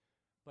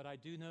 But I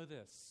do know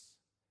this,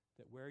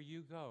 that where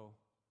you go,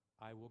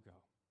 I will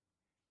go.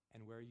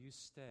 And where you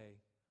stay,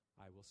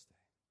 I will stay.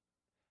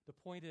 The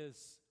point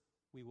is,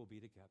 we will be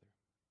together.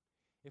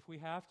 If we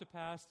have to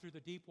pass through the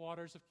deep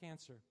waters of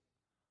cancer,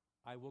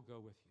 I will go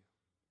with you.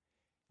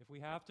 If we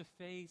have to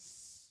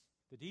face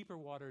the deeper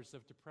waters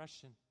of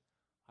depression,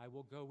 I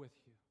will go with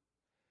you.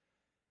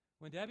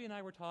 When Debbie and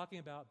I were talking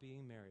about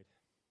being married,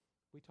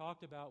 we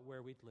talked about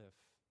where we'd live.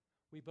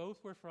 We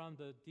both were from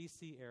the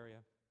D.C.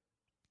 area,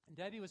 and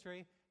Debbie was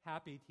very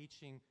happy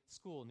teaching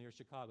school near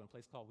Chicago in a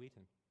place called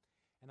Wheaton.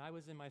 And I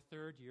was in my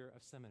third year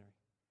of seminary.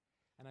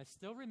 And I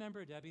still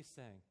remember Debbie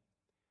saying,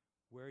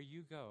 "Where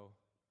you go,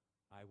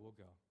 I will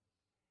go.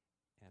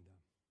 And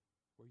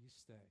where you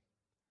stay,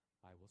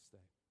 I will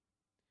stay."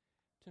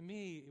 To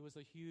me, it was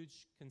a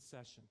huge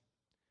concession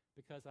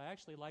because I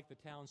actually liked the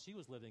town she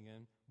was living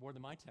in more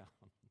than my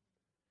town.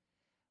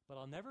 But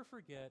I'll never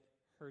forget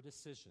her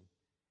decision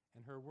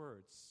and her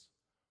words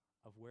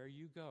of "where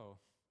you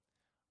go,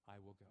 I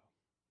will go."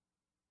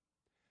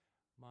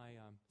 My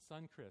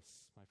son,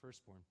 Chris, my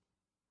firstborn,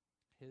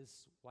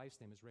 his wife's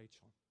name is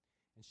Rachel,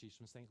 and she's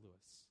from St.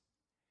 Louis.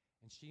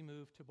 And she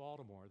moved to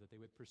Baltimore that they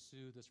would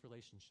pursue this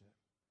relationship.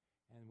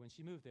 And when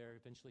she moved there,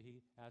 eventually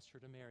he asked her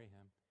to marry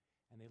him.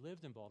 And they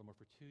lived in Baltimore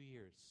for 2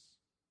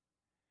 years.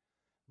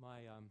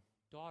 My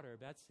daughter,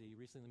 Betsy,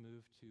 recently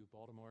moved to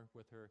Baltimore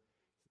with her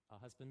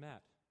husband,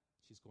 Matt.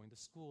 She's going to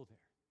school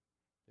there.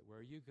 That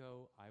where you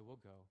go, I will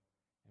go.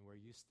 And where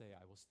you stay,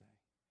 I will stay.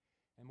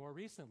 And more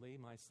recently,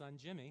 my son,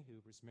 Jimmy,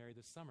 who was married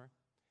this summer,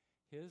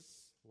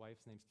 his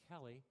wife's name's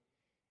Kelly,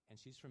 and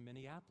she's from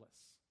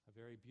Minneapolis, a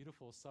very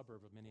beautiful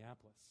suburb of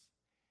Minneapolis.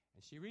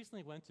 And she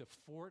recently went to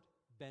Fort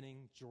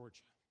Benning,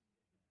 Georgia,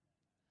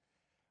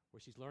 where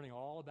she's learning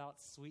all about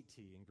sweet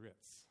tea and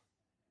grits.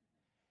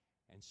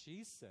 And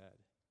she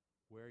said,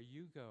 "Where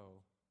you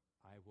go,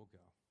 I will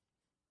go.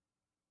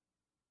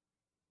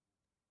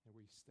 And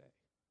where you stay,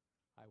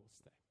 I will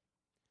stay."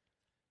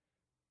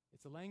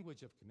 It's a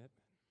language of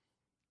commitment.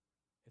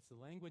 It's a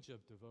language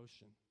of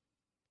devotion.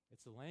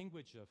 It's a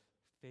language of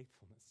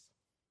faithfulness.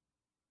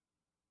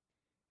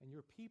 And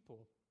your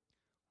people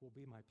will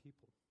be my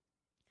people.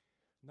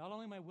 Not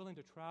only am I willing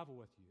to travel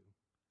with you,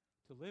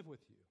 to live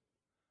with you,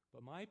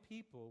 but my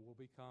people will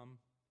become,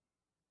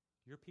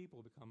 your people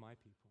will become my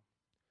people.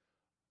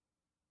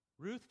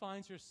 Ruth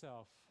finds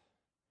herself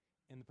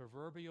in the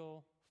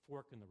proverbial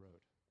fork in the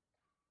road.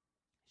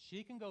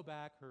 She can go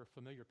back her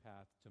familiar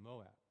path to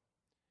Moab,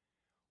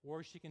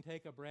 or she can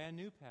take a brand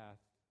new path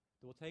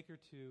that will take her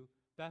to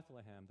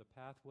Bethlehem, the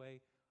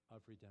pathway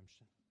of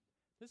redemption.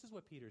 This is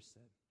what Peter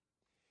said,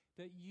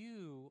 that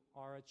you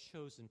are a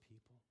chosen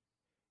people.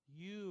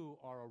 You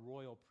are a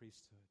royal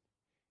priesthood.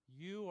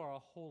 You are a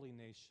holy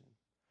nation,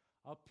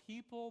 a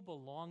people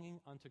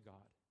belonging unto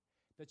God,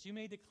 that you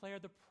may declare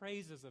the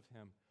praises of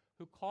him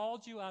who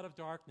called you out of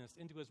darkness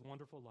into his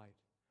wonderful light.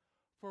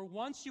 For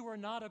once you were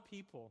not a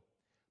people,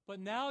 but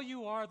now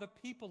you are the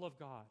people of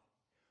God.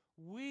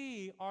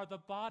 We are the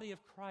body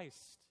of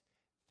Christ.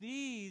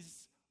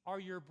 These are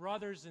your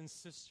brothers and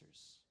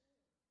sisters.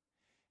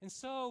 And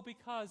so,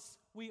 because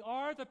we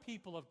are the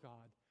people of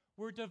God,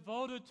 we're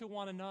devoted to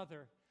one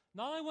another,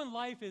 not only when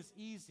life is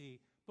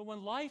easy, but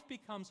when life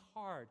becomes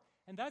hard.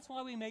 And that's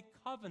why we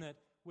make covenant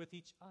with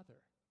each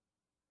other.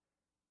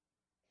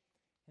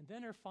 And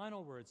then her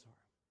final words are,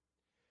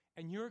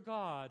 "And your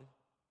God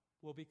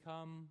will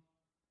become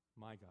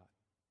my God."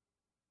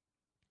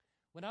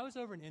 When I was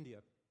over in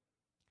India,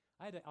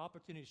 I had the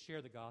opportunity to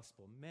share the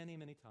gospel many,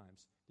 many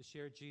times, to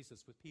share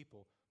Jesus with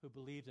people who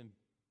believed in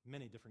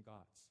many different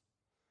gods.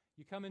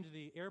 You come into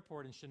the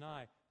airport in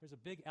Chennai, there's a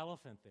big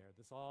elephant there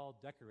that's all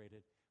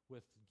decorated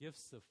with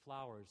gifts of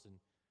flowers and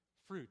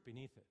fruit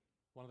beneath it,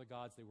 one of the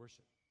gods they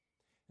worship.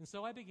 And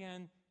so I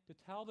began to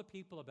tell the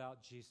people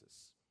about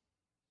Jesus.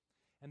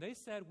 And they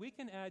said, we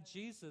can add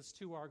Jesus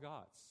to our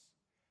gods.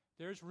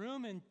 There's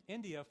room in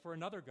India for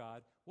another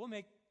God. We'll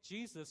make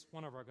Jesus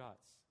one of our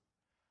gods.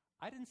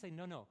 I didn't say,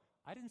 no.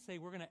 I didn't say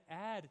we're going to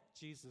add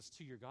Jesus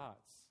to your gods.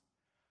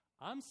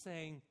 I'm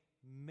saying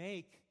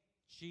make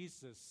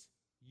Jesus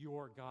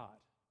your God.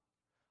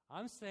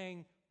 I'm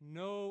saying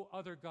no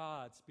other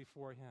gods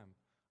before him.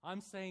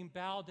 I'm saying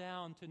bow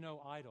down to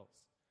no idols.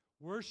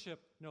 Worship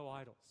no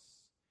idols.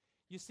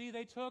 You see,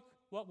 they took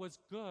what was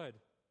good,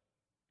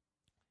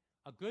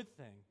 a good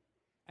thing,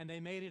 and they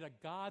made it a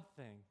God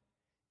thing.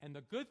 And the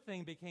good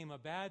thing became a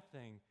bad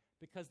thing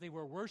because they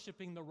were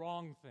worshiping the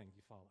wrong thing,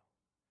 you follow?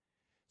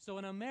 So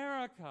in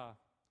America,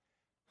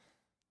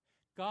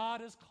 God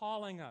is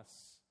calling us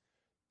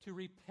to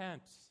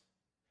repent,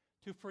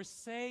 to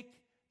forsake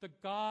the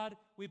God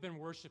we've been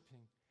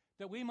worshiping,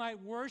 that we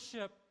might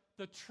worship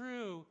the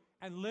true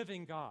and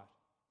living God.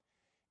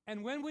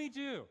 And when we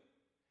do,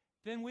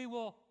 then we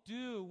will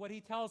do what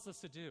he tells us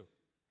to do.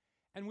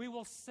 And we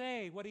will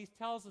say what he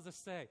tells us to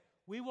say.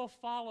 We will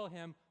follow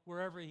him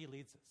wherever he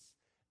leads us.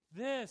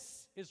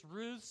 This is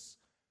Ruth's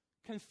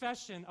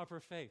confession of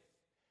her faith.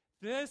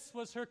 This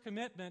was her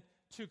commitment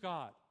to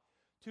God,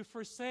 to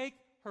forsake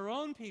her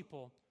own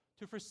people,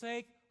 to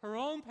forsake her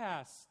own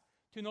past,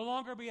 to no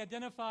longer be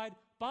identified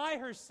by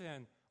her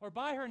sin or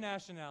by her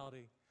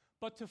nationality,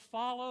 but to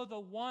follow the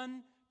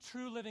one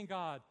true living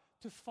God,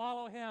 to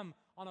follow him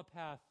on a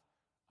path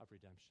of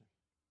redemption.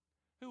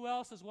 Who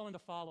else is willing to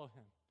follow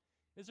him?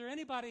 Is there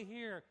anybody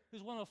here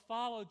who's willing to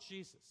follow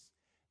Jesus?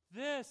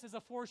 This is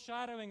a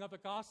foreshadowing of the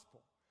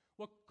gospel,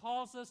 what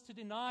calls us to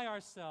deny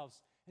ourselves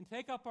and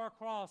take up our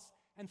cross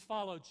and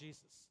follow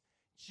Jesus.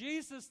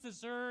 Jesus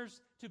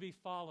deserves to be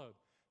followed.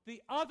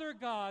 The other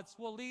gods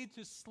will lead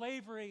to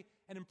slavery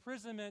and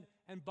imprisonment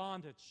and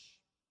bondage.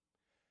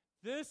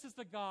 This is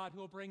the God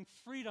who will bring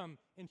freedom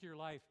into your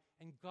life,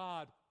 and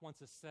God wants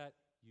to set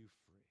you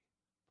free.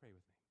 Pray with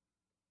me.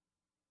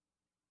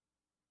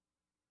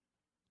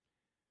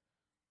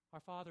 Our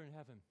Father in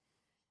heaven,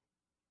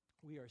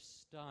 we are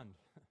stunned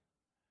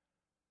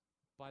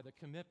by the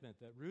commitment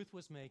that Ruth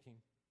was making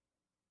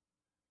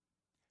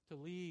to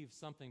leave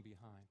something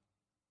behind.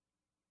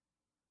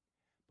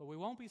 But we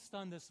won't be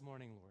stunned this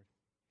morning, Lord,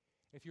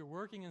 if you're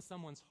working in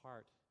someone's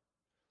heart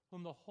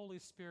whom the Holy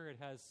Spirit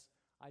has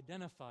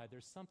identified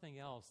there's something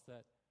else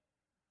that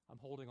I'm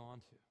holding on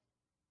to.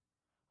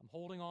 I'm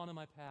holding on to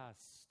my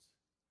past,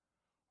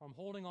 or I'm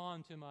holding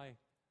on to my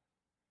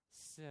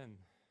sin,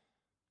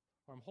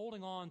 or I'm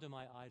holding on to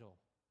my idol.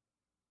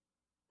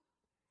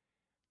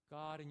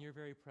 God, in your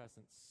very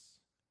presence,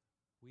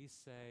 we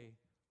say,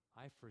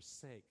 I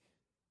forsake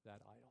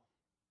that idol.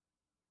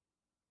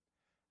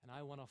 And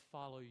I want to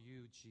follow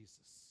you,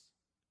 Jesus.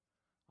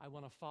 I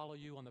want to follow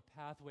you on the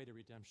pathway to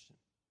redemption.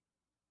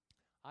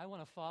 I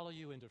want to follow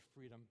you into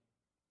freedom.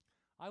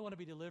 I want to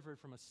be delivered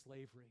from a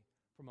slavery,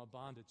 from a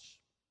bondage.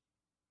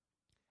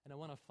 And I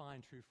want to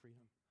find true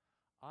freedom.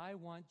 I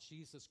want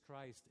Jesus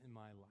Christ in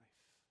my life.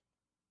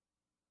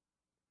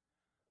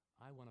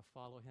 I want to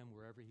follow him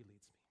wherever he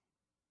leads me.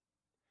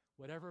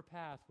 Whatever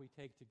path we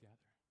take together,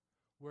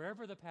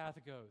 wherever the path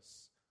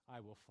goes,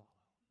 I will follow.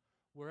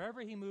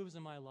 Wherever he moves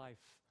in my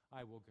life,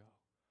 I will go.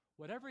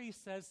 Whatever he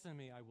says to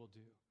me, I will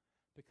do,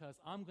 because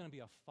I'm going to be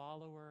a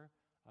follower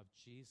of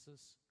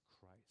Jesus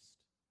Christ.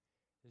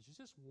 There's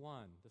just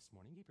one this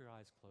morning. Keep your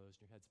eyes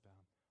closed, your heads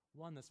bowed.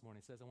 One this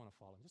morning says, I want to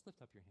follow him. Just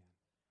lift up your hand.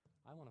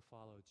 I want to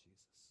follow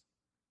Jesus.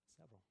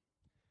 Several.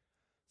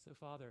 So,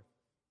 Father,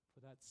 for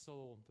that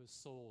soul, those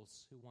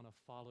souls who want to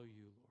follow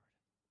you, Lord,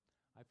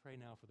 I pray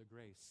now for the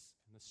grace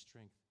and the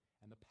strength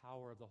and the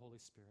power of the Holy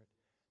Spirit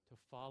to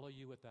follow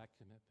you with that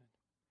commitment,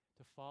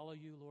 to follow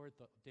you, Lord,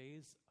 the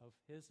days of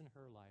his and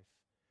her life,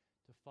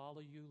 to follow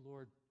you,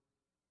 Lord,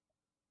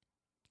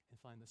 and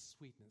find the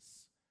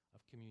sweetness of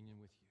communion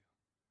with you.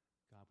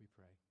 God, we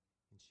pray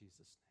in Jesus'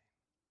 name.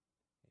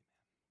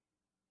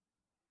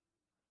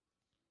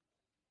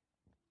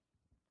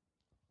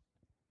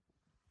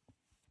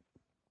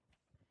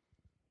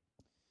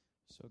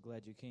 So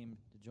glad you came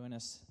to join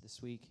us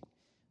this week.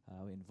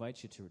 We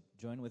invite you to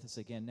join with us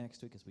again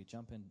next week as we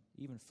jump in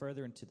even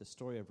further into the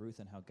story of Ruth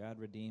and how God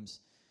redeems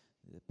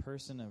the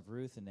person of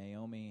Ruth and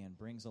Naomi and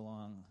brings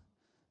along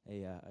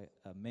a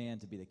man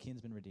to be the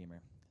kinsman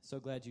redeemer. So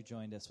glad you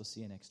joined us. We'll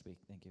see you next week.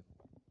 Thank you.